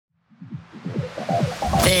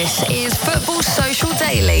This is Football Social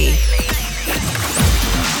Daily.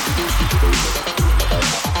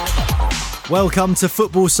 Welcome to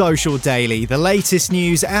Football Social Daily, the latest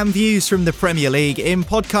news and views from the Premier League in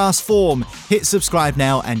podcast form. Hit subscribe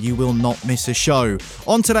now and you will not miss a show.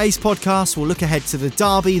 On today's podcast, we'll look ahead to the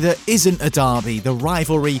derby that isn't a derby, the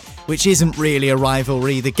rivalry which isn't really a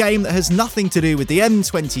rivalry, the game that has nothing to do with the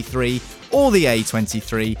M23 or the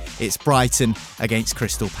A23. It's Brighton against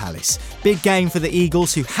Crystal Palace. Big game for the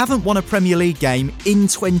Eagles, who haven't won a Premier League game in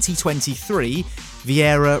 2023.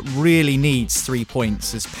 Vieira really needs 3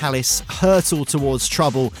 points as Palace hurtle towards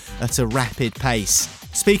trouble at a rapid pace.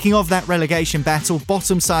 Speaking of that relegation battle,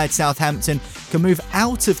 bottom side Southampton can move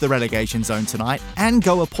out of the relegation zone tonight and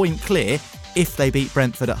go a point clear if they beat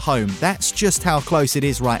Brentford at home. That's just how close it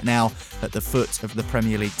is right now at the foot of the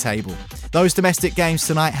Premier League table. Those domestic games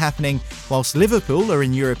tonight happening whilst Liverpool are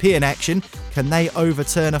in European action. Can they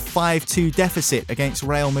overturn a 5-2 deficit against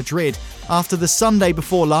Real Madrid? After the Sunday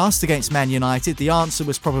before last against Man United, the answer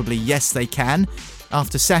was probably yes, they can.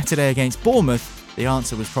 After Saturday against Bournemouth, the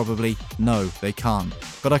answer was probably no, they can't.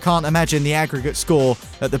 But I can't imagine the aggregate score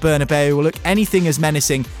at the Bernabeu will look anything as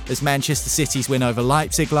menacing as Manchester City's win over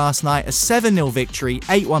Leipzig last night, a 7-0 victory,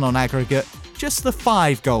 8-1 on aggregate, just the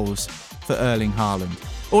 5 goals for Erling Haaland.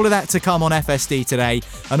 All of that to come on FSD today,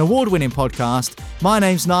 an award-winning podcast. My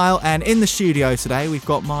name's Niall, and in the studio today we've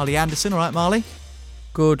got Marley Anderson. All right, Marley?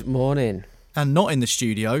 Good morning. And not in the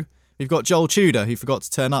studio, we've got Joel Tudor, who forgot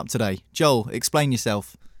to turn up today. Joel, explain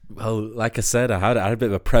yourself. Well, like I said, I had a bit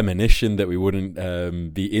of a premonition that we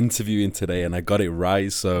wouldn't be interviewing today, and I got it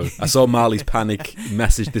right. So I saw Marley's panic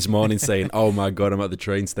message this morning saying, "Oh my God, I'm at the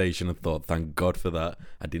train station." I thought, thank God for that.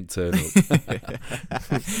 I didn't turn up.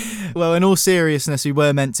 Well, in all seriousness, we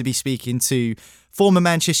were meant to be speaking to former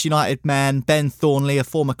Manchester United man Ben Thornley, a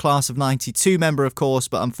former class of 92 member, of course,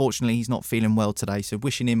 but unfortunately he's not feeling well today, so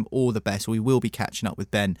wishing him all the best. We will be catching up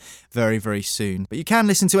with Ben very, very soon. But you can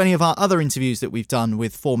listen to any of our other interviews that we've done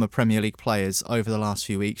with former Premier League players over the last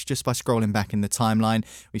few weeks just by scrolling back in the timeline.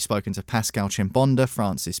 We've spoken to Pascal Chimbonda,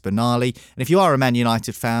 Francis Bernali, and if you are a Man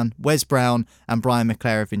United fan, Wes Brown and Brian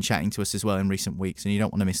McClare have been chatting to us as well in recent weeks, and you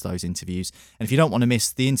don't want to miss those interviews. And if you don't want to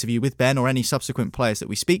miss the interview with Ben or any subsequent players that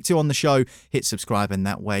we speak to on the show, hit subscribe, and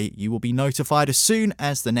that way you will be notified as soon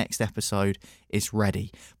as the next episode is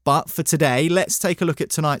ready. But for today, let's take a look at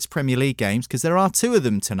tonight's Premier League games, because there are 2 of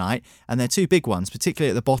them tonight, and they're 2 big ones, particularly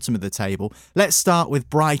at the bottom of the table. Let's start with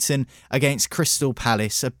Brighton against Crystal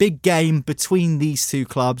Palace, a big game between these 2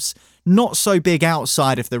 clubs, not so big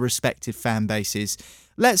outside of the respective fan bases.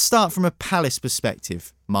 Let's start from a Palace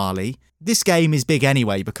perspective, Marley. This game is big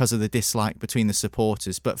anyway because of the dislike between the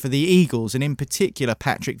supporters, but for the Eagles, and in particular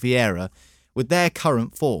Patrick Vieira, with their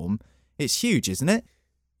current form, it's huge, isn't it?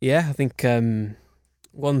 Yeah, I think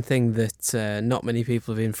one thing that not many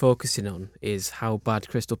people have been focusing on is how bad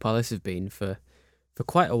Crystal Palace have been for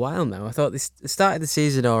quite a while now. I thought they started the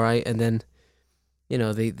season all right, and then, you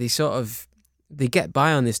know, they get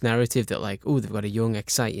by on this narrative that, like, oh, they've got a young,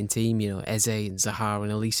 exciting team, you know, Eze and Zaha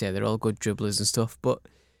and Elise, they're all good dribblers and stuff, but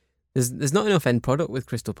there's not enough end product with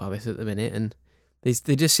Crystal Palace at the minute, and they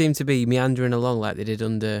just seem to be meandering along like they did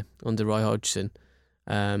under Roy Hodgson,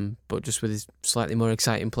 but just with his slightly more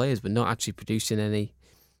exciting players, but not actually producing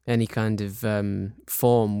any kind of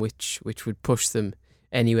form which would push them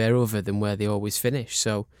anywhere other than where they always finish.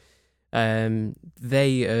 So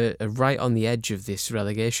they are right on the edge of this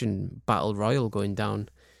relegation battle royal going down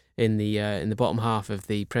in the bottom half of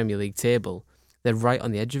the Premier League table. They're right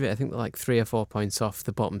on the edge of it. I think they're like 3 or 4 points off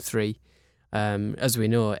the bottom 3. As we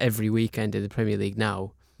know, every weekend in the Premier League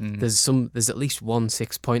now, there's at least one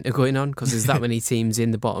 6-pointer going on, because there's that many teams in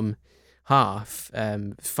the bottom half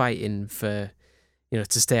fighting for, you know,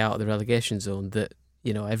 to stay out of the relegation zone, that,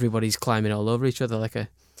 you know, everybody's climbing all over each other like a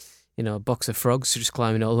box of frogs just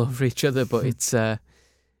climbing all over each other. But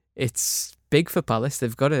it's big for Palace.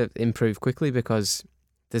 They've got to improve quickly because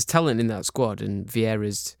there's talent in that squad, and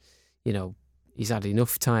Vieira's, you know, he's had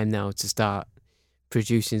enough time now to start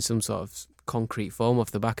producing some sort of concrete form off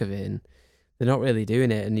the back of it, and they're not really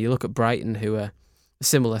doing it. And you look at Brighton, who are a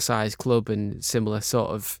similar sized club and similar sort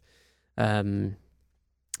of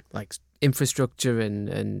like infrastructure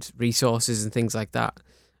and resources and things like that,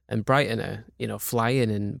 and Brighton are, you know, flying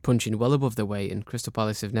and punching well above their weight, and Crystal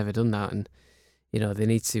Palace have never done that, and, you know, they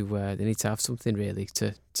need to have something really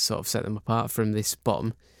to sort of set them apart from this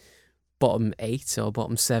bottom 8 or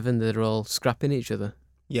bottom 7 that are all scrapping each other.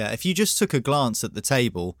 Yeah, if you just took a glance at the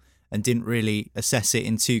table and didn't really assess it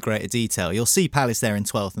in too great a detail, you'll see Palace there in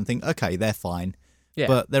 12th and think, okay, they're fine. Yeah.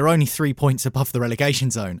 But they're only 3 points above the relegation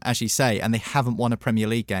zone, as you say, and they haven't won a Premier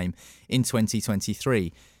League game in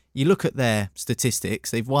 2023. You look at their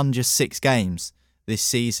statistics, they've won just 6 games this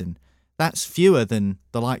season. That's fewer than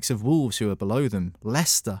the likes of Wolves, who are below them,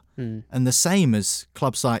 Leicester, and the same as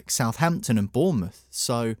clubs like Southampton and Bournemouth.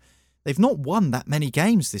 So they've not won that many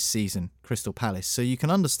games this season, Crystal Palace. So you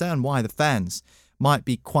can understand why the fans might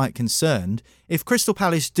be quite concerned. If Crystal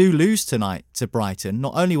Palace do lose tonight to Brighton,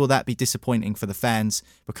 not only will that be disappointing for the fans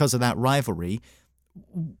because of that rivalry,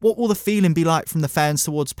 what will the feeling be like from the fans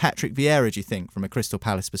towards Patrick Vieira, do you think, from a Crystal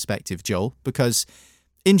Palace perspective, Joel? Because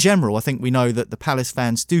in general, I think we know that the Palace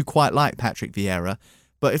fans do quite like Patrick Vieira,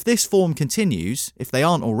 but if this form continues, if they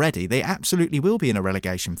aren't already, they absolutely will be in a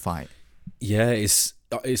relegation fight. Yeah, it's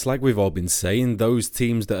like we've all been saying, those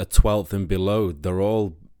teams that are 12th and below, they're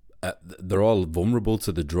all vulnerable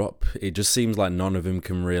to the drop. It just seems like none of them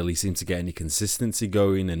can really seem to get any consistency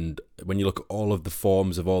going, and when you look at all of the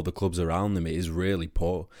forms of all the clubs around them, it is really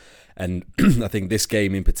poor. And I think this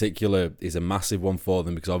game in particular is a massive one for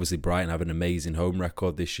them, because obviously Brighton have an amazing home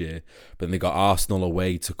record this year, but then they got Arsenal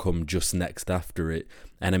away to come just next after it.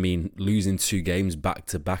 And I mean, losing 2 games back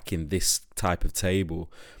to back in this type of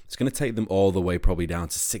table, it's going to take them all the way probably down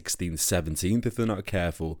to 16th, 17th if they're not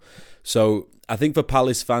careful. So I think for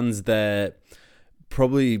Palace fans, they're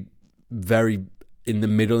probably very in the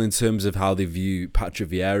middle in terms of how they view Patrick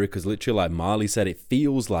Vieira, because literally, like Marley said, it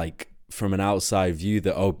feels like from an outside view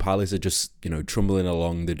that, Palace are just, trundling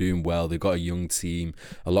along, they're doing well, they've got a young team,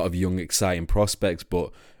 a lot of young, exciting prospects,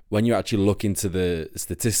 but when you actually look into the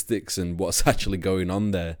statistics and what's actually going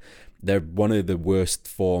on there, they're one of the worst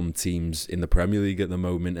form teams in the Premier League at the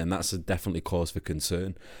moment, and that's definitely cause for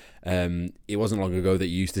concern. It wasn't long ago that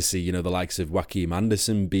you used to see, the likes of Joachim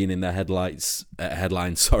Andersen being in the headlines,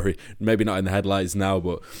 maybe not in the headlines now,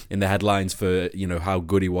 but in the headlines for, how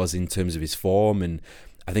good he was in terms of his form. And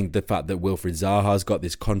I think the fact that Wilfried Zaha's got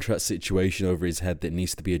this contract situation over his head that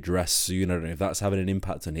needs to be addressed soon, I don't know if that's having an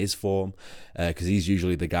impact on his form, because he's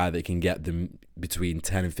usually the guy that can get them between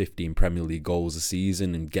 10 and 15 Premier League goals a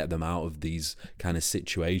season and get them out of these kind of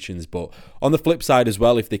situations. But on the flip side as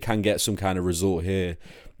well, if they can get some kind of result here,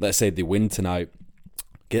 let's say they win tonight,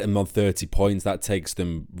 get them on 30 points, that takes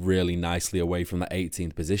them really nicely away from that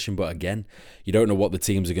 18th position. But again, you don't know what the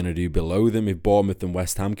teams are going to do below them. If Bournemouth and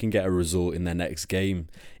West Ham can get a result in their next game,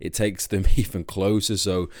 it takes them even closer.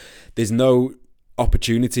 So there's no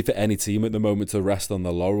opportunity for any team at the moment to rest on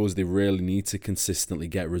their laurels. They really need to consistently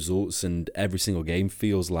get results, and every single game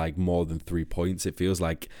feels like more than 3 points. It feels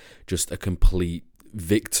like just a complete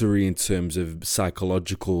victory in terms of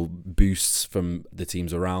psychological boosts from the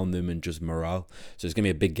teams around them and just morale. So it's going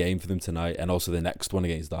to be a big game for them tonight, and also the next one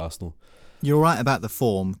against Arsenal. You're right about the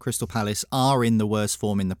form. Crystal Palace are in the worst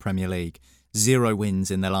form in the Premier League. 0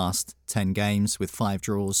 wins in their last 10 games, with 5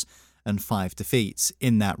 draws and 5 defeats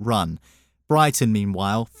in that run. Brighton,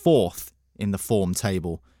 meanwhile, 4th in the form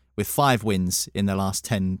table, with 5 wins in their last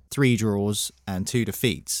 10, 3 draws and 2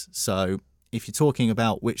 defeats. So if you're talking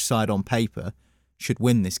about which side on paper should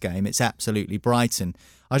win this game, it's absolutely Brighton.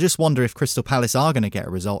 I just wonder if Crystal Palace are going to get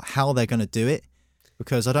a result, how they're going to do it,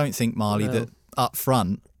 because I don't think, Marley, that up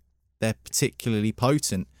front they're particularly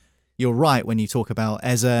potent. You're right when you talk about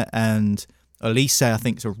Eze and Elise. I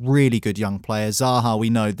think is a really good young player. Zaha, we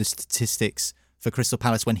know the statistics for Crystal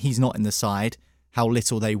Palace when he's not in the side, how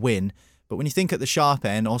little they win. But when you think at the sharp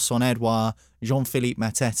end, Osson Edouard, Jean-Philippe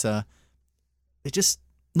Mateta, they're just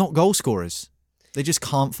not goal scorers. They just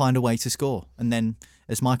can't find a way to score. And then,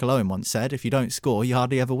 as Michael Owen once said, if you don't score, you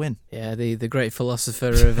hardly ever win. Yeah, the great philosopher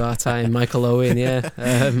of our time, Michael Owen, yeah.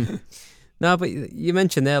 No, but you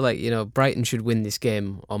mentioned there, Brighton should win this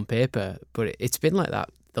game on paper, but it's been like that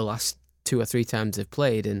the last 2 or 3 times they've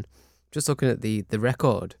played. And just looking at the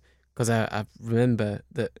record, because I remember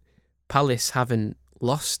that Palace haven't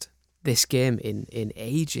lost this game in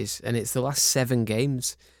ages, and it's the last 7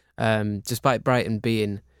 games, despite Brighton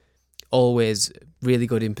being always really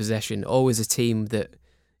good in possession, always a team that,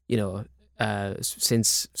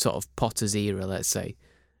 since sort of Potter's era, let's say,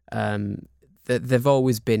 they've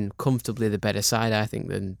always been comfortably the better side, I think,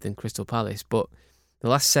 than Crystal Palace. But the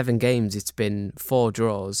last 7 games, it's been 4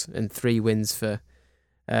 draws and 3 wins for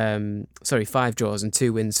 5 draws and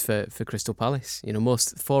 2 wins for Crystal Palace.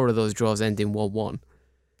 4 of those draws end in 1-1.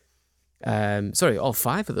 All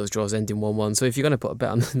 5 of those draws end in 1-1. So if you're going to put a bet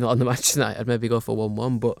on the match tonight, I'd maybe go for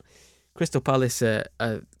 1-1. But Crystal Palace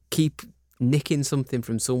keep nicking something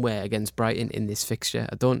from somewhere against Brighton in this fixture.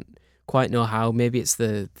 I don't quite know how. Maybe it's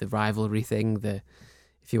the rivalry thing,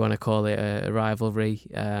 if you want to call it a rivalry.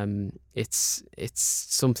 It's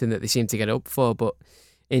something that they seem to get up for, but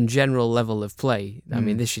in general level of play, I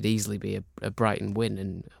mean, this should easily be a Brighton win,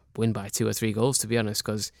 and win by 2 or 3 goals, to be honest,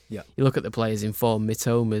 because you look at the players in form.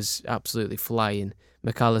 Mitoma's absolutely flying.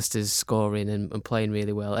 McAllister's scoring and playing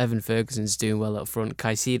really well. Evan Ferguson's doing well up front.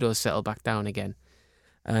 Caicedo's settled back down again.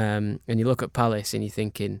 And you look at Palace and you're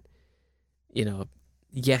thinking,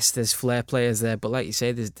 yes, there's flair players there, but like you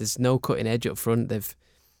say, there's no cutting edge up front.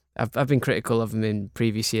 I've been critical of them in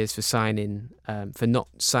previous years for not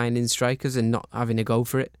signing strikers and not having a go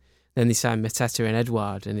for it. Then they signed Mateta and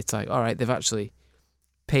Edouard, and it's like, all right, they've actually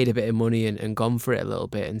paid a bit of money and gone for it a little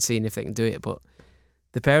bit and seen if they can do it. But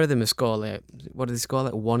the pair of them have scored what do they score,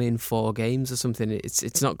 1 in 4 games or something?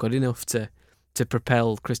 It's not good enough to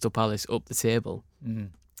propel Crystal Palace up the table.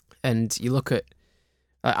 And you look at,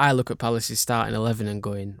 I look at Palace's starting 11 and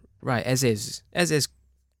going, right, Eze's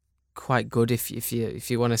quite good if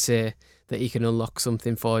you want to say that he can unlock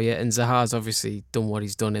something for you. And Zaha's obviously done what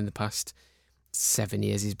he's done in the past 7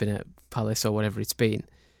 years he's been at Palace or whatever it's been.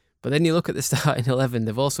 But then you look at the starting 11,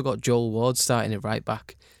 they've also got Joel Ward starting at right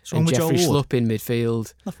back. What's wrong and with Jeffrey Joel Ward? Schlupp in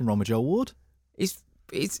midfield. Nothing wrong with Joel Ward.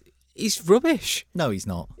 He's rubbish. No, he's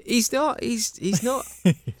not. He's not. He's not.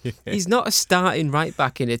 He's not a starting right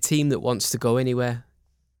back in a team that wants to go anywhere.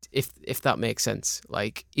 If that makes sense.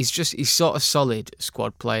 Like he's sort of solid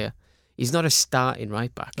squad player. He's not a starting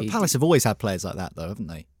right back. But Palace have always had players like that, though, haven't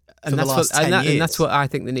they? And that's what I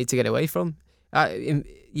think they need to get away from.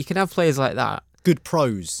 You can have players like that. Good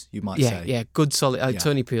pros, you might say. Yeah, good solid.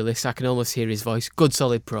 Tony Pulis, I can almost hear his voice. Good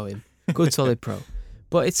solid pro him. Good solid pro.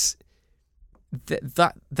 But it's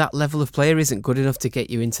that level of player isn't good enough to get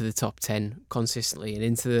you into the top 10 consistently and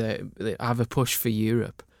into have a push for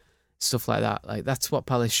Europe, stuff like that. Like that's what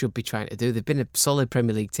Palace should be trying to do. They've been a solid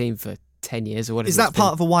Premier League team for 10 years or whatever. Is that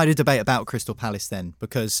part of a wider debate about Crystal Palace then?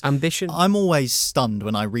 Because ambition. I'm always stunned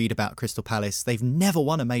when I read about Crystal Palace. They've never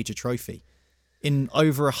won a major trophy in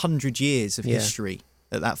over 100 years of history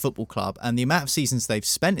at that football club, and the amount of seasons they've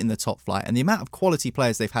spent in the top flight and the amount of quality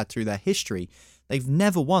players they've had through their history, they've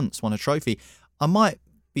never once won a trophy. I might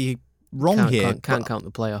be wrong here. Can't count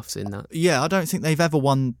the playoffs in that. Yeah, I don't think they've ever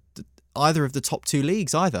won either of the top 2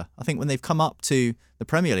 leagues either. I think when they've come up to the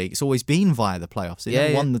Premier League, it's always been via the playoffs. They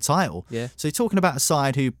never won the title. Yeah. So you're talking about a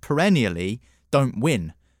side who perennially don't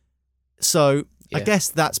win. So I guess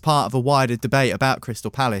that's part of a wider debate about Crystal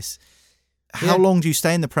Palace. How long do you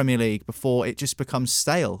stay in the Premier League before it just becomes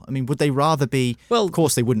stale? I mean, would they rather be... Well, of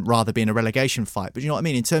course, they wouldn't rather be in a relegation fight, but you know what I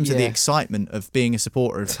mean? In terms of the excitement of being a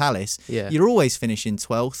supporter of Palace, you're always finishing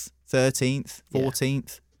 12th, 13th,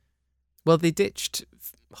 14th. Well, they ditched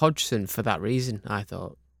Hodgson for that reason, I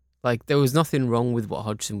thought. Like, there was nothing wrong with what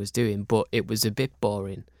Hodgson was doing, but it was a bit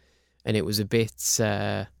boring. And it was a bit,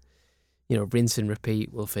 rinse and repeat.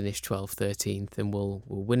 We'll finish 12th, 13th, and we'll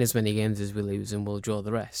win as many games as we lose, and we'll draw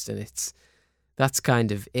the rest. And that's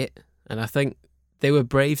kind of it. And I think they were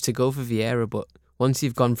brave to go for Vieira, but once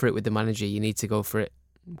you've gone for it with the manager, you need to go for it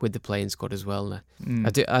with the playing squad as well. Now,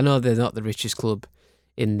 I know they're not the richest club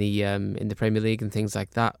in the Premier League and things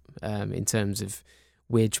like that, in terms of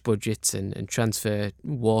wage budgets and transfer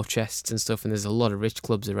war chests and stuff, and there's a lot of rich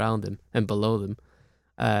clubs around them and below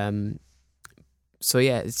them. So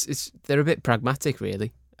yeah, they're a bit pragmatic,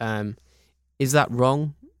 really. Is that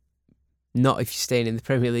wrong? Not if you're staying in the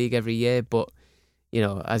Premier League every year, but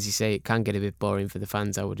as you say, it can get a bit boring for the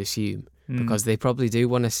fans, I would assume, because they probably do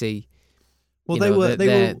want to see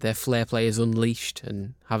their flair players unleashed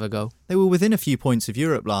and have a go. They were within a few points of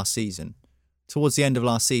Europe last season. Towards the end of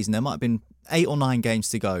last season, there might have been 8 or 9 games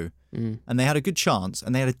to go, and they had a good chance,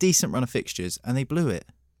 and they had a decent run of fixtures, and they blew it.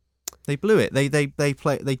 They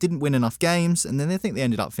didn't win enough games, and then I think they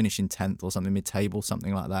ended up finishing 10th or something, mid-table,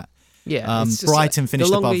 something like that. Yeah, Brighton finished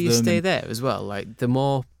above them. The longer you stay there as well, like the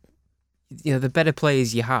more, the better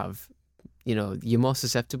players you have, you're more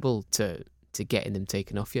susceptible to getting them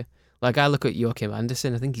taken off you. Like I look at Joachim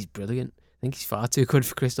Andersen, I think he's brilliant. I think he's far too good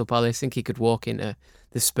for Crystal Palace. I think he could walk into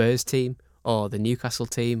the Spurs team or the Newcastle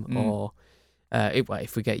team, or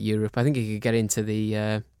if we get Europe, I think he could get into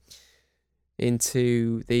the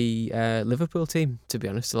Liverpool team, to be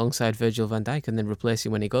honest, alongside Virgil van Dijk, and then replace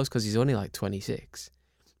him when he goes, because he's only like 26.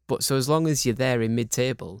 But so as long as you're there in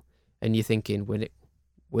mid-table and you're thinking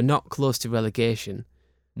we're not close to relegation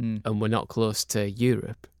and we're not close to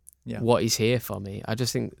Europe, what is here for me? I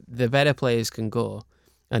just think the better players can go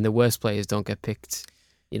and the worst players don't get picked,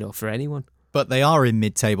 for anyone. But they are in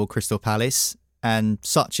mid-table, Crystal Palace, and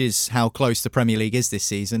such is how close the Premier League is this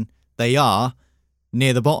season. They are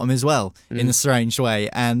near the bottom as well, in a strange way.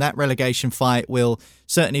 And that relegation fight will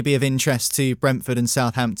certainly be of interest to Brentford and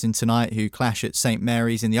Southampton tonight, who clash at St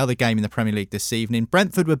Mary's in the other game in the Premier League this evening.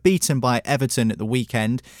 Brentford were beaten by Everton at the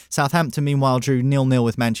weekend. Southampton, meanwhile, drew 0-0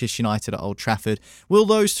 with Manchester United at Old Trafford. Will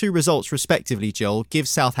those two results, respectively, Joel, give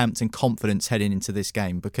Southampton confidence heading into this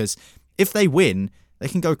game? Because if they win, they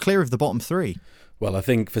can go clear of the bottom 3. Well, I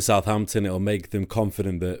think for Southampton, it'll make them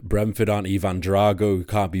confident that Brentford aren't Ivan Drago, who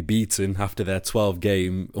can't be beaten after their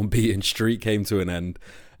 12-game unbeaten streak came to an end.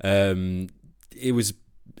 It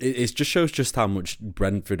just shows just how much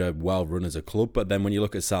Brentford are well run as a club. But then when you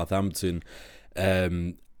look at Southampton,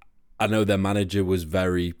 I know their manager was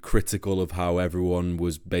very critical of how everyone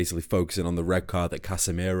was basically focusing on the red card that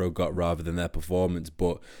Casemiro got rather than their performance.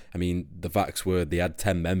 But, I mean, the facts were they had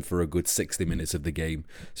 10 men for a good 60 minutes of the game.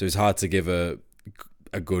 So it's hard to give a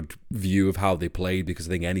good view of how they played, because I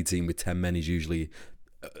think any team with 10 men is usually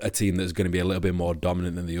a team that's going to be a little bit more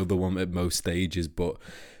dominant than the other one at most stages. But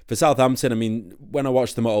for Southampton, I mean, when I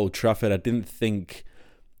watched them at Old Trafford, I didn't think...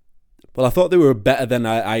 Well, I thought they were better than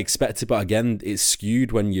I expected, but again, it's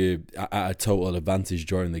skewed when you're at a total advantage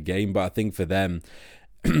during the game. But I think for them,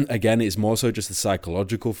 again, it's more so just a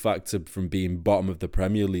psychological factor from being bottom of the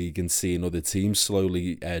Premier League and seeing other teams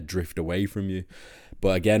slowly drift away from you.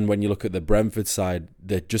 But again, when you look at the Brentford side,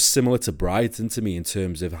 they're just similar to Brighton to me in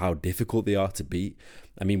terms of how difficult they are to beat.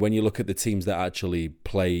 I mean, when you look at the teams that actually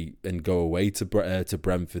play and go away to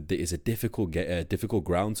Brentford, it is a difficult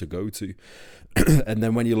ground to go to. And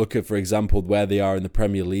then when you look at, for example, where they are in the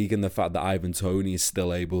Premier League and the fact that Ivan Toney is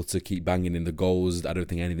still able to keep banging in the goals, I don't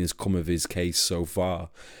think anything's come of his case so far.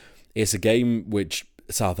 It's a game which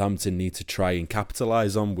Southampton need to try and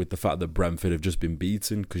capitalise on, with the fact that Brentford have just been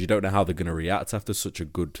beaten, because you don't know how they're going to react after such a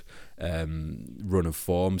good run of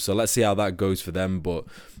form. So let's see how that goes for them. But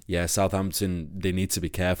yeah, Southampton, they need to be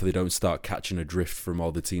careful they don't start catching a drift from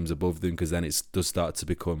all the teams above them, because then it does start to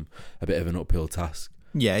become a bit of an uphill task.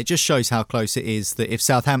 Yeah, it just shows how close it is that if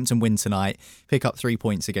Southampton win tonight, pick up 3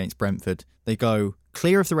 points against Brentford, they go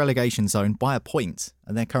clear of the relegation zone by a point,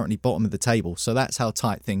 and they're currently bottom of the table. So that's how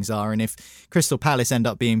tight things are. And if Crystal Palace end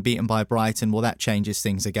up being beaten by Brighton, well, that changes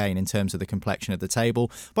things again in terms of the complexion of the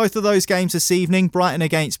table. Both of those games this evening, Brighton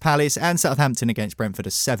against Palace and Southampton against Brentford, are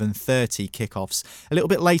 7:30 kickoffs. A little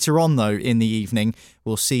bit later on, though, in the evening,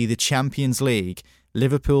 we'll see the Champions League.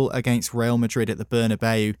 Liverpool against Real Madrid at the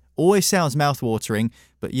Bernabeu. Always sounds mouthwatering,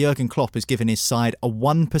 but Jurgen Klopp has given his side a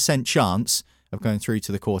 1% chance of going through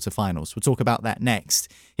to the quarterfinals. We'll talk about that next,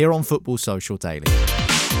 here on Football Social Daily.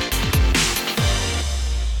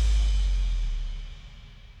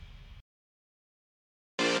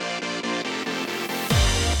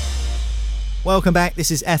 Welcome back.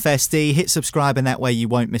 This is FSD. Hit subscribe and that way you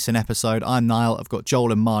won't miss an episode. I'm Niall. I've got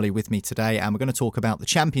Joel and Marley with me today, and we're going to talk about the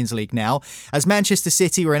Champions League now. As Manchester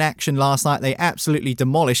City were in action last night, they absolutely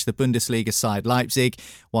demolished the Bundesliga side Leipzig,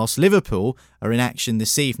 whilst Liverpool are in action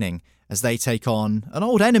this evening as they take on an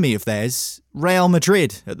old enemy of theirs, Real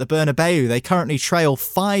Madrid at the Bernabeu. They currently trail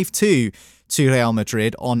 5-2 to Real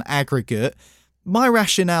Madrid on aggregate. My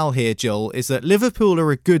rationale here, Joel, is that Liverpool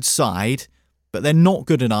are a good side, but they're not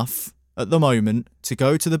good enough at the moment to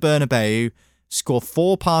go to the Bernabeu, score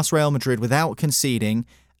 4 past Real Madrid without conceding,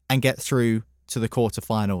 and get through to the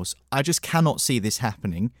quarterfinals. I just cannot see this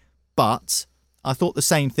happening. But I thought the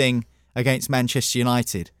same thing against Manchester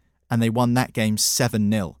United, and they won that game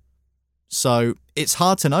 7-0. So it's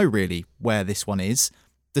hard to know really where this one is.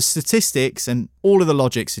 The statistics and all of the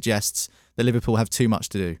logic suggests that Liverpool have too much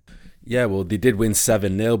to do. Yeah, well, they did win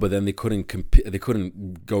 7-0, but then they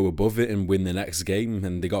couldn't go above it and win the next game,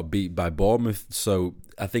 and they got beat by Bournemouth. So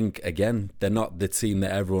I think, again, they're not the team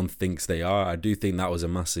that everyone thinks they are. I do think that was a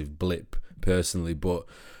massive blip, personally. But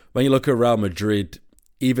when you look at Real Madrid,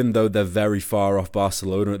 even though they're very far off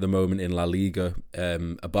Barcelona at the moment in La Liga,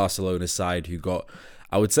 a Barcelona side who got,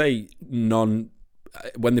 I would say, when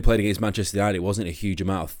they played against Manchester United, it wasn't a huge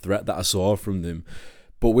amount of threat that I saw from them.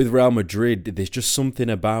 But with Real Madrid, there's just something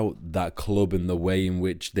about that club and the way in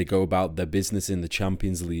which they go about their business in the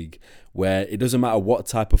Champions League, where it doesn't matter what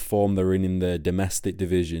type of form they're in the domestic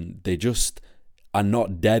division, they just are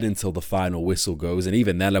not dead until the final whistle goes. And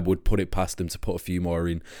even then, I would put it past them to put a few more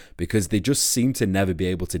in, because they just seem to never be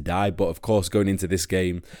able to die. But of course, going into this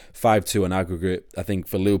game, 5-2 on aggregate, I think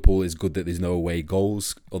for Liverpool it's good that there's no away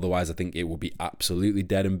goals. Otherwise, I think it will be absolutely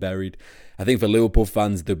dead and buried. I think for Liverpool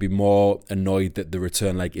fans, they'll be more annoyed that the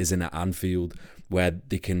return leg isn't at Anfield, where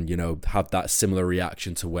they can, have that similar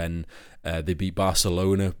reaction to when they beat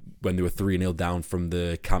Barcelona when they were 3-0 down from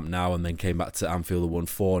the Camp Nou and then came back to Anfield and won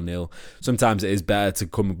 4-0. Sometimes it is better to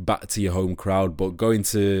come back to your home crowd, but going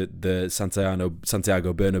to the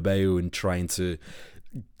Santiago Bernabeu and trying to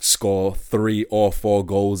score 3 or 4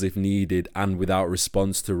 goals if needed and without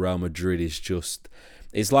response to Real Madrid is just...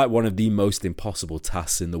 It's like one of the most impossible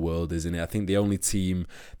tasks in the world, isn't it? I think the only team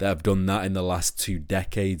that have done that in the last 2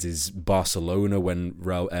 decades is Barcelona when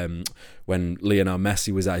Lionel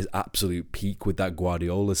Messi was at his absolute peak with that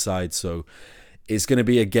Guardiola side. So it's going to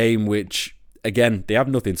be a game which, again, they have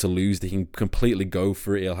nothing to lose. They can completely go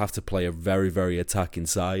for it. He'll have to play a very, very attacking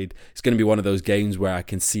side. It's going to be one of those games where I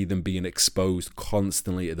can see them being exposed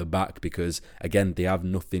constantly at the back because, again, they have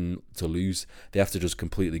nothing to lose. They have to just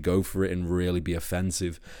completely go for it and really be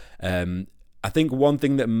offensive. I think one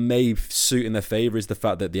thing that may suit in their favour is the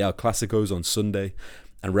fact that the El Clasico's on Sunday.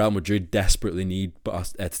 And Real Madrid desperately need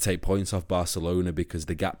to take points off Barcelona because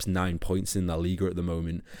the gap's 9 points in La Liga at the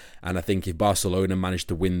moment. And I think if Barcelona manage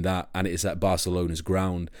to win that and it's at Barcelona's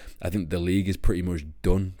ground, I think the league is pretty much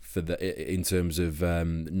done in terms of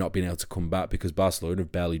not being able to come back because Barcelona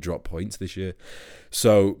have barely dropped points this year.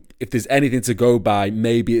 So if there's anything to go by,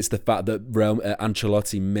 maybe it's the fact that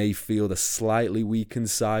Ancelotti may field a slightly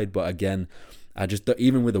weakened side. But again, I just don't,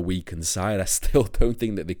 even with a weakened side, I still don't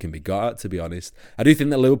think that they can be got at, to be honest. I do think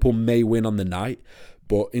that Liverpool may win on the night,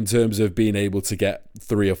 but in terms of being able to get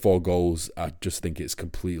 3 or 4 goals, I just think it's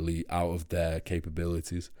completely out of their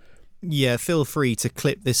capabilities. Yeah, feel free to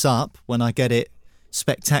clip this up when I get it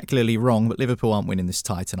spectacularly wrong, but Liverpool aren't winning this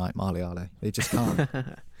tie tonight, Marley, are they? They just can't.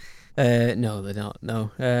 No, they're not, no.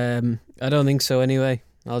 I don't think so anyway.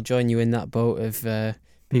 I'll join you in that boat of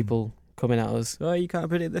people coming at us. Oh, you can't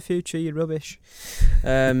predict the future, you're rubbish.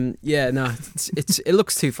 It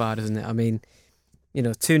looks too far, doesn't it? I mean,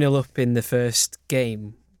 2-0 up in the first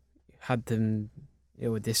game had them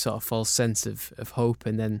with this sort of false sense of hope,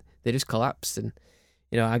 and then they just collapsed. And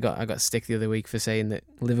I got stick the other week for saying that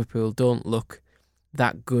Liverpool don't look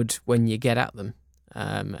that good when you get at them,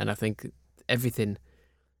 and I think everything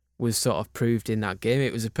was sort of proved in that game.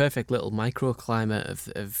 It was a perfect little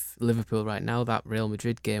microclimate of Liverpool right now, that Real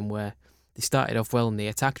Madrid game where they started off well and they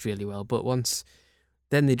attacked really well, but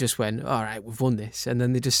then they just went, all right, we've won this, and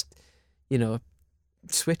then they just,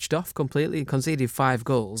 switched off completely, conceded 5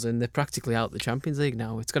 goals, and they're practically out of the Champions League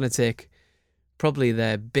now. It's going to take probably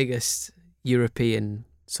their biggest European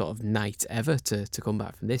sort of night ever to come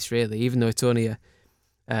back from this, really, even though it's only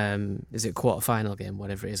is it quarter-final game,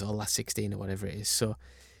 whatever it is, or last 16 or whatever it is. So,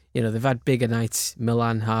 they've had bigger nights,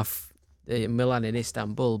 Milan in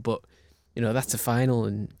Istanbul, but that's a final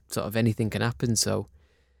and sort of anything can happen. So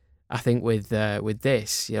I think with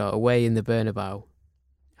this, away in the Bernabeu,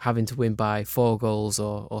 having to win by 4 goals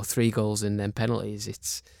or 3 goals and then penalties,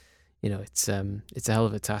 it's a hell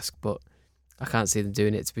of a task. But I can't see them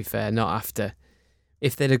doing it, to be fair. Not after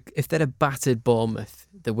if they'd have battered Bournemouth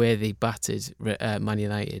the way they battered Man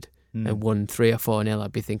United and won 3 or 4-0,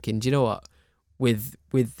 I'd be thinking, do you know what? With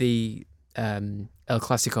the El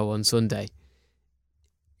Clasico on Sunday,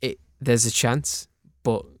 there's a chance,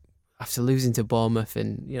 but after losing to Bournemouth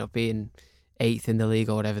and being 8th in the league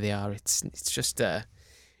or whatever they are, it's just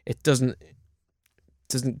it doesn't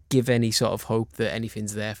give any sort of hope that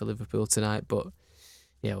anything's there for Liverpool tonight. But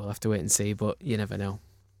yeah, we'll have to wait and see. But you never know.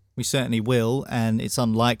 We certainly will, and it's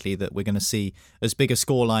unlikely that we're going to see as big a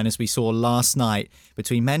scoreline as we saw last night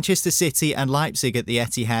between Manchester City and Leipzig at the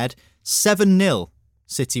Etihad. 7-0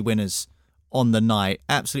 City winners on the night,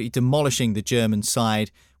 absolutely demolishing the German side,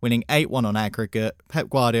 winning 8-1 on aggregate. Pep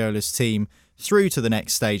Guardiola's team through to the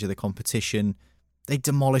next stage of the competition. They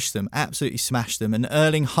demolished them, absolutely smashed them, and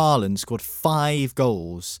Erling Haaland scored 5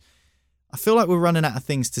 goals. I feel like we're running out of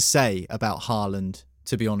things to say about Haaland,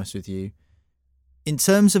 to be honest with you. In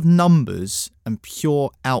terms of numbers and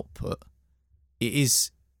pure output, it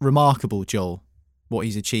is remarkable, Joel, what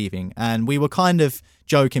he's achieving. And we were kind of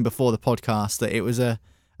joking before the podcast that it was a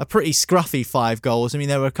pretty scruffy 5 goals. I mean,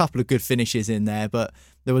 there were a couple of good finishes in there, but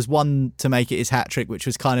there was one to make it his hat-trick, which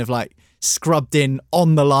was kind of like scrubbed in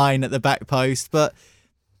on the line at the back post. But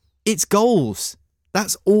it's goals.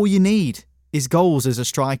 That's all you need is goals as a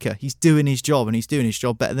striker. He's doing his job, and he's doing his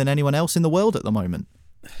job better than anyone else in the world at the moment.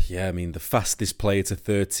 Yeah, I mean, the fastest player to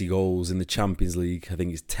 30 goals in the Champions League, I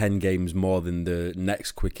think it's 10 games more than the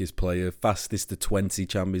next quickest player. Fastest to 20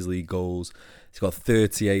 Champions League goals. He's got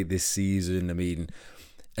 38 this season. I mean,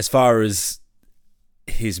 as far as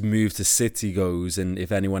his move to City goes, and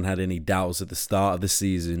if anyone had any doubts at the start of the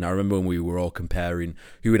season, I remember when we were all comparing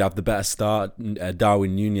who would have the better start,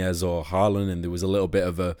 Darwin Nunez or Haaland, and there was a little bit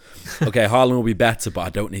of a, okay, Haaland will be better, but I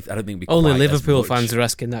don't think it'll be only quite Liverpool as much. fans are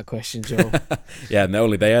asking that question, Joe. Yeah, and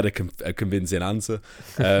only they had a convincing answer.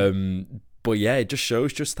 But yeah, it just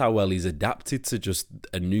shows just how well he's adapted to just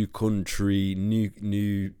a new country,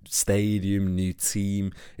 new stadium, new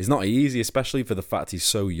team. It's not easy, especially for the fact he's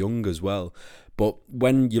so young as well. But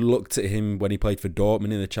when you looked at him when he played for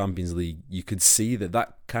Dortmund in the Champions League, you could see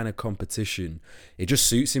that kind of competition, it just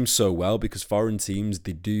suits him so well, because foreign teams,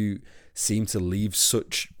 they do seem to leave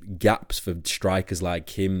such gaps for strikers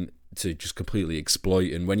like him to just completely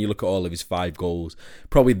exploit. And when you look at all of his 5 goals,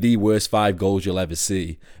 probably the worst 5 goals you'll ever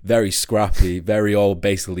see. Very scrappy, very all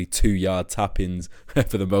basically 2-yard tap-ins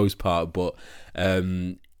for the most part. But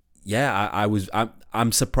I'm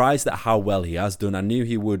surprised at how well he has done. I knew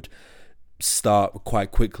he would start quite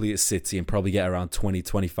quickly at City and probably get around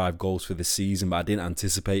 20-25 goals for the season, but I didn't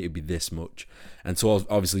anticipate it'd be this much. And so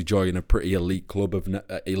obviously joining a pretty elite club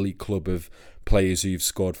of players who've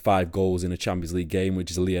scored 5 goals in a Champions League game, which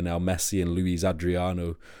is Lionel Messi and Luis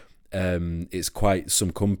Adriano. It's quite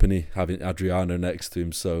some company having Adriano next to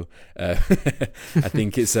him. So I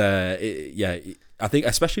think I think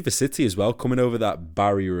especially for City as well, coming over that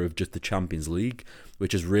barrier of just the Champions League,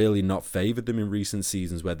 which has really not favoured them in recent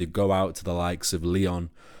seasons, where they go out to the likes of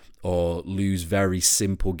Lyon or lose very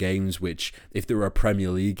simple games, which if they were a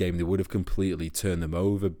Premier League game, they would have completely turned them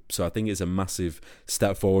over. So I think it's a massive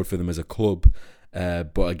step forward for them as a club.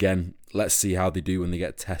 But again, let's see how they do when they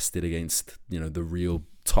get tested against, the real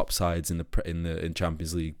top sides in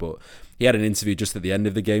Champions League. But he had an interview just at the end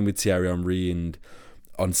of the game with Thierry Henry and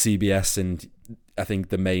on CBS, and I think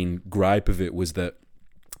the main gripe of it was that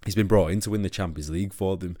he's been brought in to win the Champions League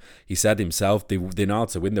for them. He said himself they know how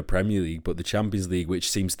to win the Premier League, but the Champions League,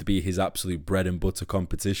 which seems to be his absolute bread and butter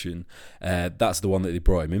competition, that's the one that they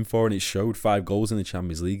brought him in for, and it showed. 5 goals in the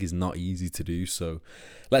Champions League is not easy to do. So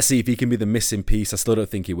let's see if he can be the missing piece. I still don't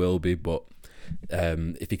think he will be, but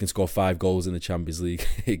if he can score 5 goals in the Champions League,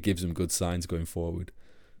 it gives him good signs going forward.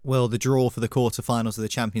 Well, the draw for the quarterfinals of the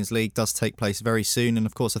Champions League does take place very soon. And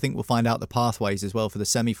of course, I think we'll find out the pathways as well for the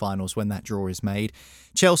semi-finals when that draw is made.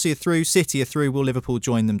 Chelsea are through, City are through. Will Liverpool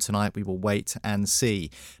join them tonight? We will wait and see.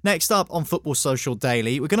 Next up on Football Social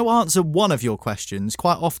Daily, we're going to answer one of your questions.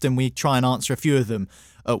 Quite often we try and answer a few of them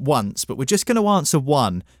at once, but we're just going to answer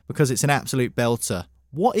one because it's an absolute belter.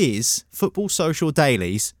 What is Football Social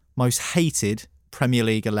Daily's most hated Premier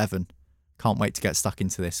League 11? Can't wait to get stuck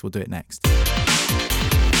into this. We'll do it next.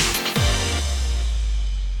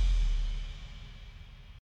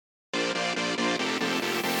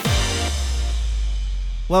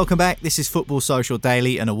 Welcome back. This is Football Social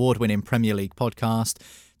Daily, an award-winning Premier League podcast.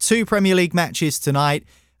 2 Premier League matches tonight,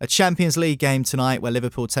 a Champions League game tonight where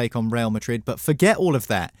Liverpool take on Real Madrid. But forget all of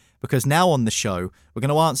that, because now on the show, we're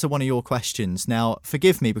going to answer one of your questions. Now,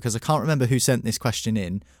 forgive me, because I can't remember who sent this question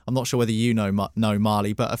in. I'm not sure whether you know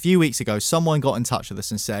Marley, but a few weeks ago, someone got in touch with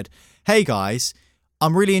us and said, hey guys,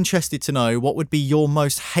 I'm really interested to know what would be your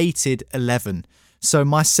most hated 11. So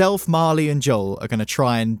myself, Marley and Joel are going to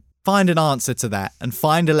try and find an answer to that and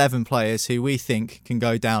find 11 players who we think can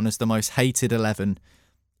go down as the most hated 11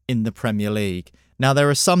 in the Premier League. Now, there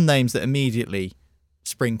are some names that immediately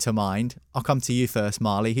spring to mind. I'll come to you first,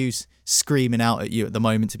 Marley. Who's screaming out at you at the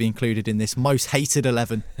moment to be included in this most hated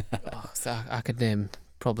 11? So I could name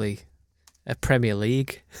probably a Premier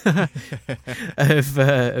League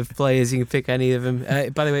of players. You can pick any of them.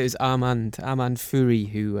 By the way, it was Armand Furi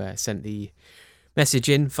who sent the message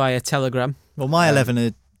in via Telegram. Well, my 11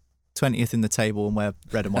 are 20th in the table and wear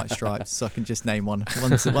red and white stripes, so I can just name one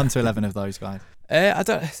to 11 of those guys.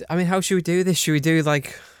 How should we do this? Should we do I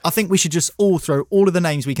think we should just all throw all of the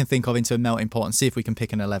names we can think of into a melting pot and see if we can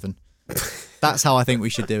pick an 11. That's how I think we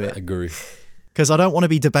should do it. Agree. Because I don't want to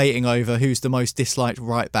be debating over who's the most disliked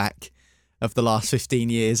right back of the last 15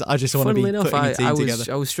 years. I just want to be putting a team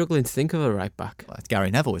together. I was struggling to think of a right back. Well, it's Gary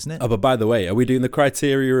Neville, isn't it? Oh, but by the way, are we doing the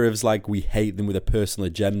criteria of we hate them with a personal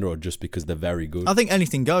agenda or just because they're very good? I think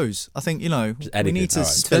anything goes. I think, we need to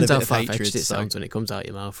spill a bit of hatred. It sounds when it comes out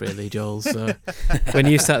your mouth, really, Joel. So when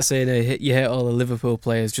you start saying you hate all the Liverpool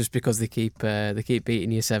players just because they keep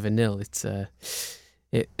beating you 7-0,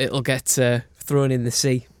 it'll get thrown in the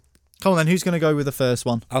sea. Come on then, who's going to go with the first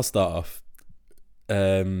one? I'll start off.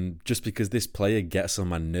 Just because this player gets on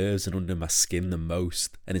my nerves and under my skin the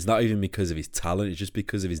most, and it's not even because of his talent, it's just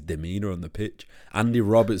because of his demeanour on the pitch. Andy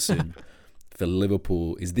Robertson for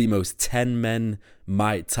Liverpool is the most 10-men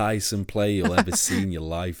Mike Tyson player you'll ever see in your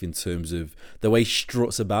life, in terms of the way he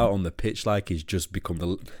struts about on the pitch like he's just become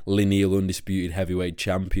the lineal undisputed heavyweight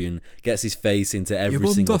champion, gets his face into every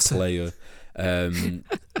single player.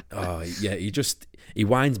 He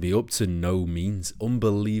winds me up to no means.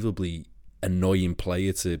 Unbelievably annoying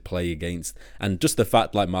player to play against, and just the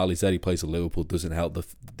fact, like Marley said, he plays for Liverpool doesn't help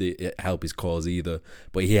help his cause either.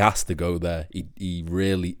 But he has to go there. He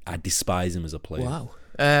really, I despise him as a player. Wow.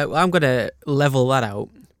 I'm going to level that out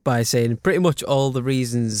by saying pretty much all the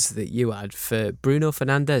reasons that you had for Bruno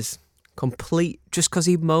Fernandes. Just because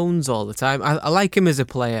he moans all the time. I like him as a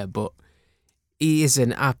player, but he is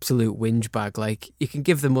an absolute whinge bag. You can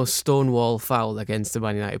give the most stonewall foul against a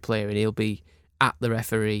Man United player and he'll be at the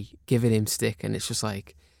referee giving him stick, and it's just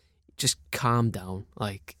just calm down.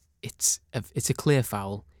 it's a clear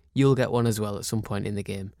foul. You'll get one as well at some point in the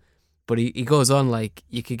game. But he goes on like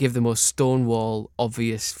you could give the most stonewall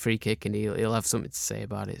obvious free kick and he'll have something to say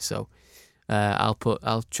about it. So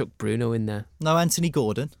I'll chuck Bruno in there. No Anthony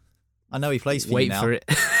Gordon. I know he plays for you now. Wait for it.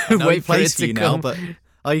 I know he Wait for plays it for you to now, come. but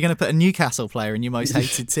are you going to put a Newcastle player in your most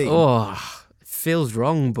hated team? Oh, it feels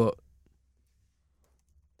wrong, but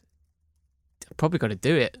probably got to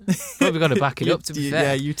do it. Probably got to back it up. To be fair,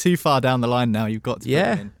 yeah, you're too far down the line now. You've got to put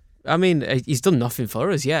him in. I mean, he's done nothing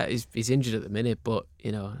for us. Yeah, he's injured at the minute, but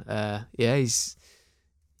he's.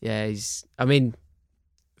 I mean,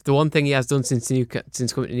 the one thing he has done since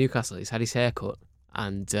coming to Newcastle is had his hair cut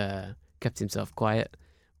and kept himself quiet.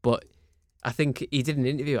 But I think he did an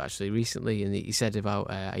interview actually recently, and he said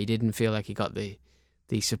about he didn't feel like he got the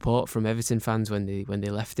support from Everton fans when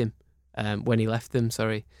they left him, when he left them.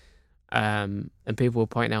 Sorry, and people were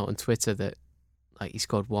pointing out on Twitter that like he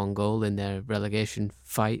scored one goal in their relegation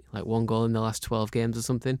fight, like one goal in the last 12 games or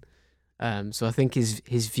something. So I think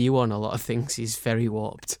his view on a lot of things is very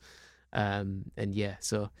warped. And yeah,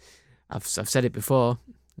 so I've said it before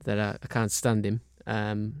that I can't stand him.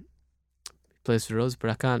 He plays for us,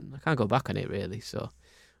 but I can't go back on it really. So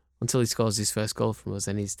until he scores his first goal from us,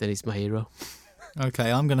 then he's my hero.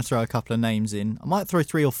 Okay, I'm going to throw a couple of names in. I might throw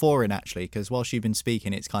 3 or 4 in actually, because whilst you've been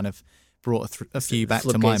speaking, it's kind of brought a few back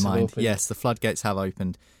to my mind. Yes, the floodgates have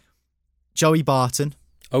opened. Joey Barton.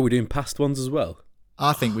 Oh, we're doing past ones as well?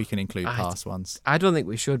 I think we can include past ones. I don't think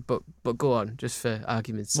we should, but go on, just for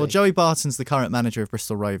argument's sake. Well, Joey Barton's the current manager of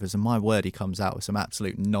Bristol Rovers, and my word, he comes out with some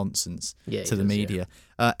absolute nonsense to the media.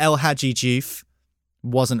 Yeah. El Hadji Diouf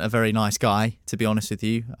wasn't a very nice guy, to be honest with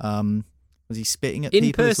you. Was he spitting at people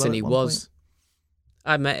in person? As well He was. Point?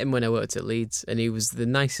 I met him when I worked at Leeds, and he was the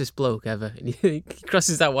nicest bloke ever. And he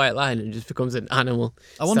crosses that white line and just becomes an animal.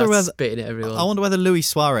 I wonder whether spitting at everyone. I wonder whether Luis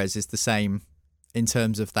Suarez is the same in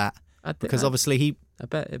terms of that, because obviously he. I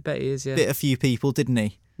bet he is. Yeah, bit a few people, didn't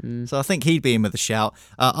he? So I think he'd be in with a shout.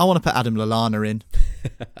 I want to put Adam Lallana in.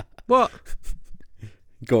 What?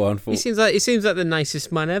 Go on. He seems like the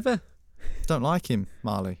nicest man ever. Don't like him,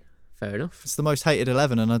 Marley. Fair enough. It's the most hated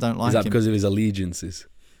 11, and I don't like him. Is that because of his allegiances?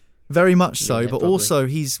 Very much so, but probably. Also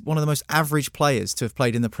he's one of the most average players to have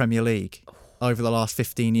played in the Premier League over the last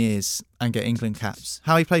 15 years and get England caps.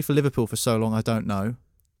 How he played for Liverpool for so long, I don't know.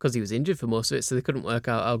 Because he was injured for most of it, so they couldn't work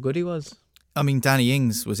out how good he was. I mean, Danny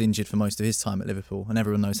Ings was injured for most of his time at Liverpool, and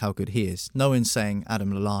everyone knows how good he is. No one's saying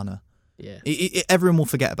Adam Lallana. Yeah. Everyone will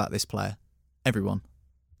forget about this player. Everyone.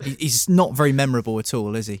 He's not very memorable at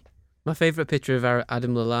all, is he? My favourite picture of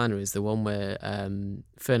Adam Lallana is the one where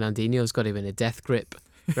Fernandinho's got him in a death grip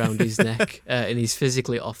around his neck, and he's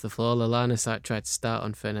physically off the floor. Lallana tried to start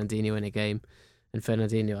on Fernandinho in a game, and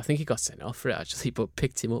Fernandinho, I think he got sent off for it actually, but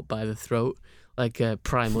picked him up by the throat like a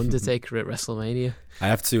prime Undertaker at WrestleMania.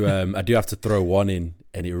 I do have to throw one in,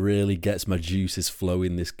 and it really gets my juices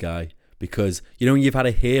flowing, this guy, because you know when you've had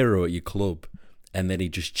a hero at your club, and then he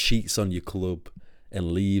just cheats on your club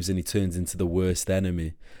and leaves, and he turns into the worst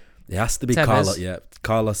enemy. It has to be Carlos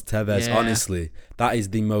Tevez. Yeah. Honestly, that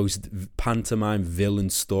is the most pantomime villain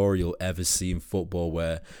story you'll ever see in football.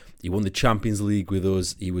 Where he won the Champions League with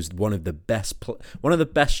us. He was one of the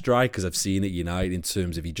best strikers I've seen at United in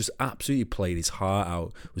terms of he just absolutely played his heart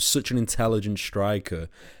out. Was such an intelligent striker,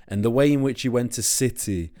 and the way in which he went to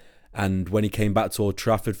City, and when he came back to Old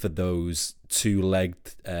Trafford for those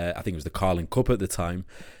two-legged, I think it was the Carling Cup at the time,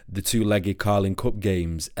 the two-legged Carling Cup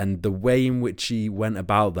games, and the way in which he went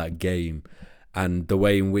about that game, and the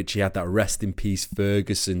way in which he had that rest in peace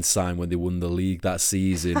Ferguson sign when they won the league that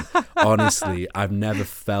season. Honestly, I've never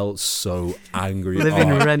felt so angry. Living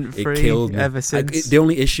rent-free. It killed me. Ever since. The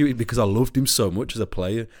only issue is because I loved him so much as a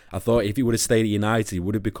player. I thought if he would have stayed at United, he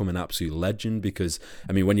would have become an absolute legend. Because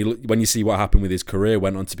I mean, when you see what happened with his career,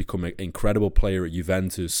 went on to become an incredible player at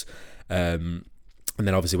Juventus, and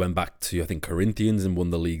then obviously went back to I think Corinthians and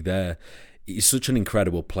won the league there. He's such an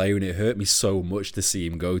incredible player, and it hurt me so much to see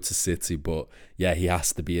him go to City. But yeah, he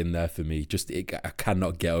has to be in there for me. I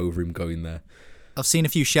cannot get over him going there. I've seen a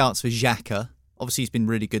few shouts for Xhaka. Obviously, he's been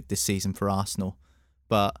really good this season for Arsenal,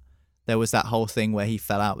 but there was that whole thing where he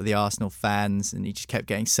fell out with the Arsenal fans, and he just kept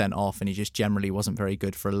getting sent off, and he just generally wasn't very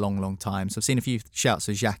good for a long, long time. So I've seen a few shouts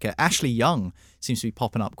for Xhaka. Ashley Young seems to be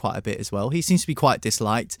popping up quite a bit as well. He seems to be quite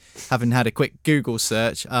disliked, having had a quick Google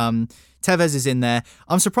search. Tevez is in there.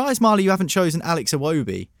 I'm surprised, Marley, you haven't chosen Alex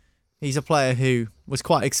Iwobi. He's a player who was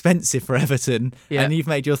quite expensive for Everton, and you've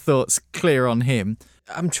made your thoughts clear on him.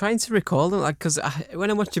 I'm trying to recall them, because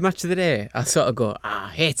when I watched the match of the day, I sort of go,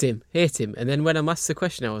 hate him. And then when I'm asked the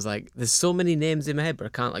question, I was like, there's so many names in my head, but I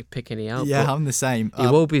can't pick any out. Yeah, but I'm the same.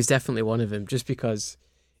 Iwobi is definitely one of them, just because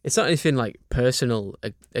it's not anything like personal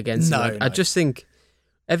against him. I just think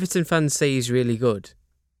Everton fans say he's really good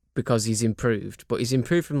because he's improved, but he's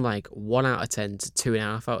improved from like 1 out of 10 to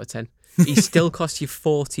 2.5 out of 10. He still costs you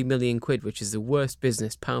 40 million quid, which is the worst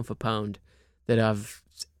business pound for pound that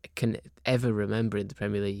can ever remember in the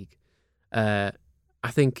Premier League. I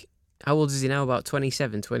think, how old is he now? About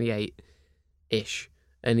 27, 28-ish.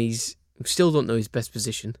 And he's still don't know his best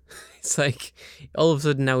position. It's like all of a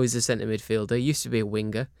sudden now he's a centre midfielder. He used to be a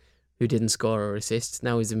winger who didn't score or assist.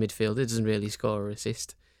 Now he's a midfielder, doesn't really score or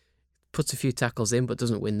assist. Puts a few tackles in but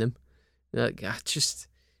doesn't win them. Like,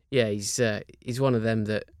 he's one of them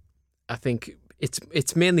that I think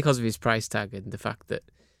it's mainly because of his price tag and the fact that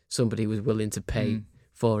somebody was willing to pay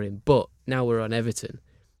for him. But now we're on Everton.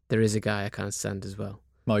 There is a guy I can't stand as well.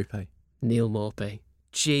 Neil Maupay.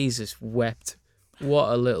 Jesus wept. What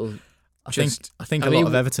a little... I think a lot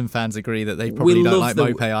of Everton fans agree that they probably don't like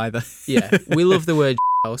Maupay either. Yeah, we love the word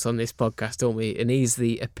house on this podcast, don't we? And he's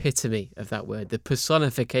the epitome of that word, the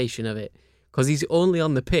personification of it. Because he's only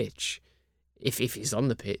on the pitch, if he's on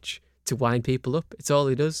the pitch, to wind people up. It's all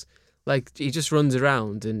he does. Like, he just runs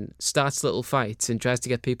around and starts little fights and tries to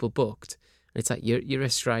get people booked. And it's like, you're a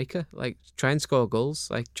striker. Like, try and score goals.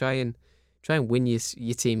 Like, try and win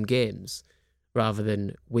your team games rather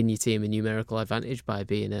than win your team a numerical advantage by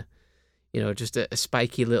being just a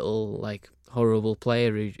spiky little, like, horrible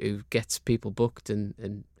player who gets people booked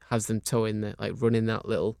and has them running that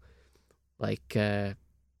little, like,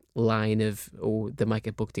 line of, they might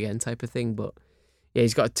get booked again type of thing. But yeah,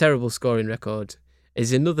 he's got a terrible scoring record.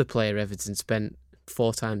 Is another player Everton spent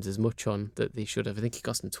 4 times as much on that they should have. I think he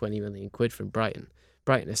cost them 20 million quid from Brighton.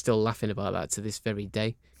 Brighton are still laughing about that to this very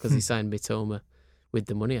day because he signed Mitoma with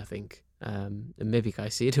the money, I think, and maybe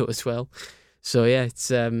Caicedo as well. So yeah,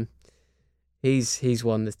 it's he's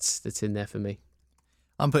one that's in there for me.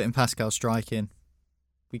 I'm putting Pascal Struijk in.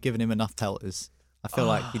 We've given him enough pelters. I feel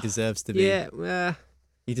like he deserves to be. Yeah.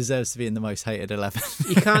 He deserves to be in the most hated 11.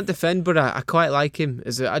 He can't defend, but I quite like him.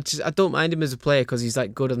 I don't mind him as a player because he's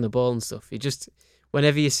like good on the ball and stuff. He just,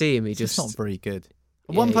 whenever you see him, he's not very good.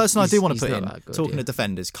 One person I do want to put in, talking to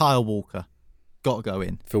defenders, Kyle Walker, got to go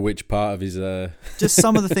in. For which part of his... Just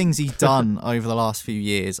some of the things he's done over the last few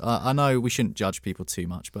years. I know we shouldn't judge people too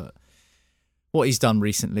much, but what he's done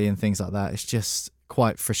recently and things like that, it's just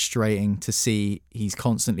quite frustrating to see. He's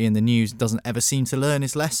constantly in the news, doesn't ever seem to learn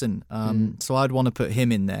his lesson. So I'd want to put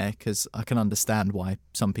him in there because I can understand why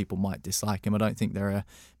some people might dislike him. I don't think there are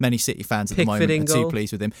many City fans at the moment who are too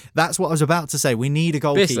pleased with him. That's what I was about to say. We need a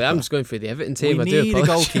goalkeeper. Basically, I'm just going through the Everton team. We need a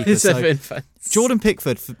goalkeeper. So Jordan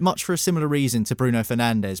Pickford, much for a similar reason to Bruno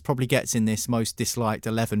Fernandes, probably gets in this most disliked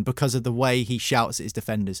 11 because of the way he shouts at his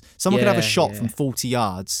defenders. Someone could have a shot from 40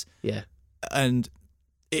 yards and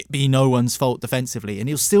it be no one's fault defensively, and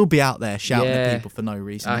he'll still be out there shouting at people for no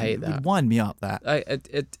reason. I hate that. It would wind me up, that.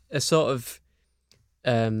 A sort of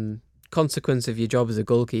consequence of your job as a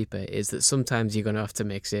goalkeeper is that sometimes you're going to have to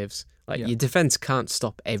make saves. Your defence can't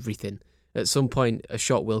stop everything. At some point, a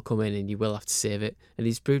shot will come in and you will have to save it. And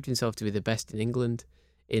he's proved himself to be the best in England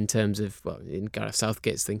in terms of, in Gareth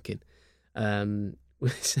Southgate's thinking.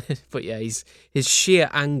 But yeah, his sheer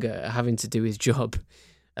anger at having to do his job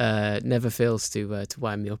never fails to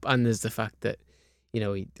wind me up. And there's the fact that, he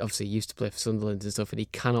obviously used to play for Sunderland and stuff, and he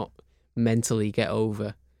cannot mentally get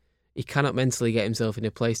himself in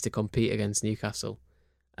a place to compete against Newcastle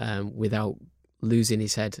without losing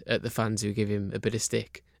his head at the fans who give him a bit of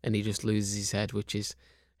stick, and he just loses his head, which is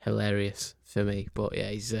hilarious for me. But yeah,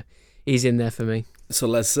 he's in there for me. So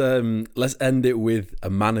let's end it with a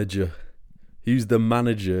manager. Who's the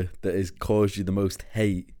manager that has caused you the most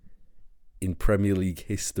hate in Premier League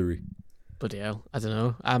history? Bloody hell, I don't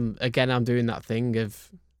know. I'm doing that thing of...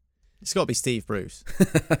 It's got to be Steve Bruce.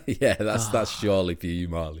 Yeah, that's surely for you,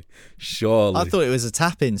 Marley. Surely. I thought it was a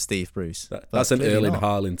tap-in, Steve Bruce. That's an Erling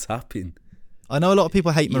Haaland tap-in. I know a lot of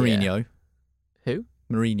people hate Mourinho. Who?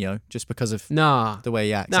 Mourinho, just because of the way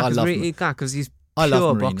he acts. I love him. Because he's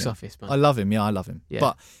pure box office, man. I love him, I love him. Yeah.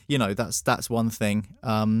 But, that's one thing.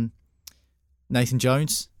 Nathan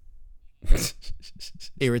Jones,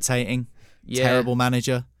 irritating, terrible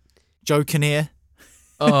manager. Joe Kinnear.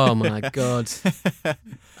 Oh my God!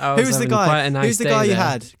 Who's the guy? Who's the guy you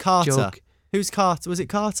had? Carter. Joke. Who's Carter? Was it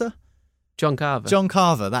Carter? John Carver. John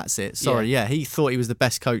Carver. That's it. Sorry, yeah. He thought he was the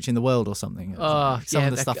best coach in the world or something. Of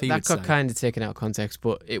the stuff he would say. That got kind of taken out of context,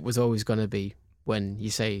 but it was always going to be when you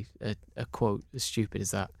say a quote as stupid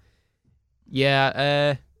as that.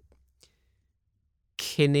 Yeah,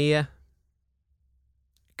 Kinnear.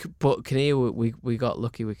 But Kinnear, we got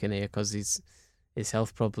lucky with Kinnear because his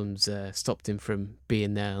health problems stopped him from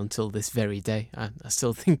being there until this very day. I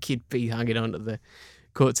still think he'd be hanging on to the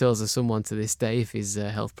coattails of someone to this day if his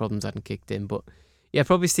health problems hadn't kicked in. But yeah,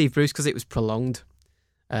 probably Steve Bruce, because it was prolonged.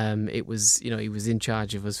 It was, he was in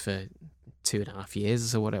charge of us for 2.5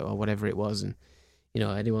 years or whatever it was, and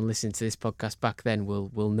anyone listening to this podcast back then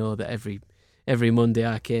will know that every Monday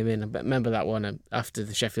I came in. I remember that one after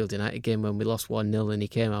the Sheffield United game when we lost 1-0, and he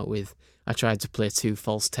came out with, I tried to play 2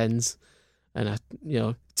 false tens, and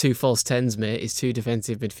 2 false tens, mate, is 2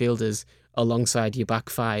 defensive midfielders alongside your back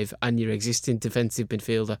 5 and your existing defensive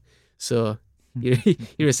midfielder. So you're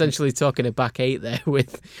essentially talking a back 8 there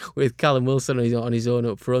with Callum Wilson on his own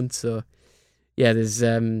up front. So yeah, there's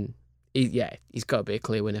he's got to be a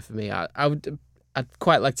clear winner for me. I'd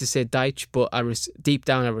quite like to say Dyche, but deep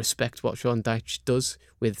down I respect what Sean Dyche does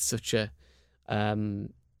with such a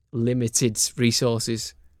limited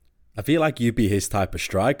resources. I feel like you'd be his type of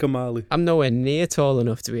striker, Marley. I'm nowhere near tall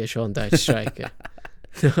enough to be a Sean Dyche striker.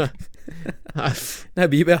 No,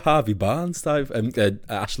 but you'd be a Harvey Barnes type,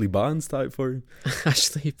 Ashley Barnes type for him.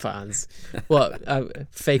 Ashley Barnes, what?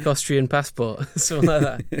 Fake Austrian passport, something like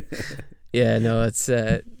that. Yeah, no, it's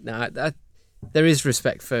there is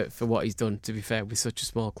respect for what he's done, to be fair, with such a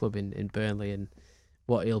small club in Burnley, and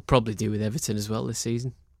what he'll probably do with Everton as well this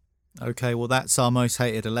season. Okay, well, that's our most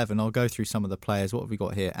hated 11. I'll go through some of the players. What have we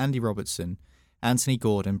got here? Andy Robertson, Anthony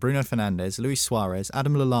Gordon, Bruno Fernandes, Luis Suarez,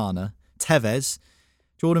 Adam Lallana, Tevez,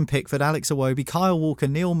 Jordan Pickford, Alex Iwobi, Kyle Walker,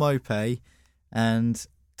 Neil Maupay, and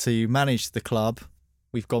to manage the club,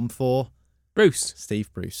 we've gone for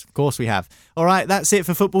Steve Bruce. Of course we have. All right, that's it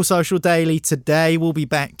for Football Social Daily today. We'll be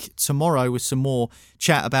back tomorrow with some more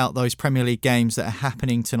chat about those Premier League games that are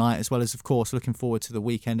happening tonight, as well as, of course, looking forward to the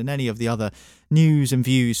weekend and any of the other news and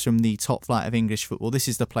views from the top flight of English football. This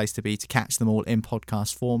is the place to be to catch them all in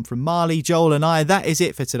podcast form. From Marley, Joel and I, that is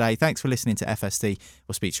it for today. Thanks for listening to FSD.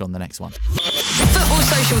 We'll speak to you on the next one. Football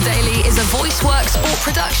Social Daily is a VoiceWorks sport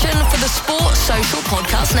production for the Sport Social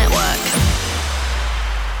Podcast Network.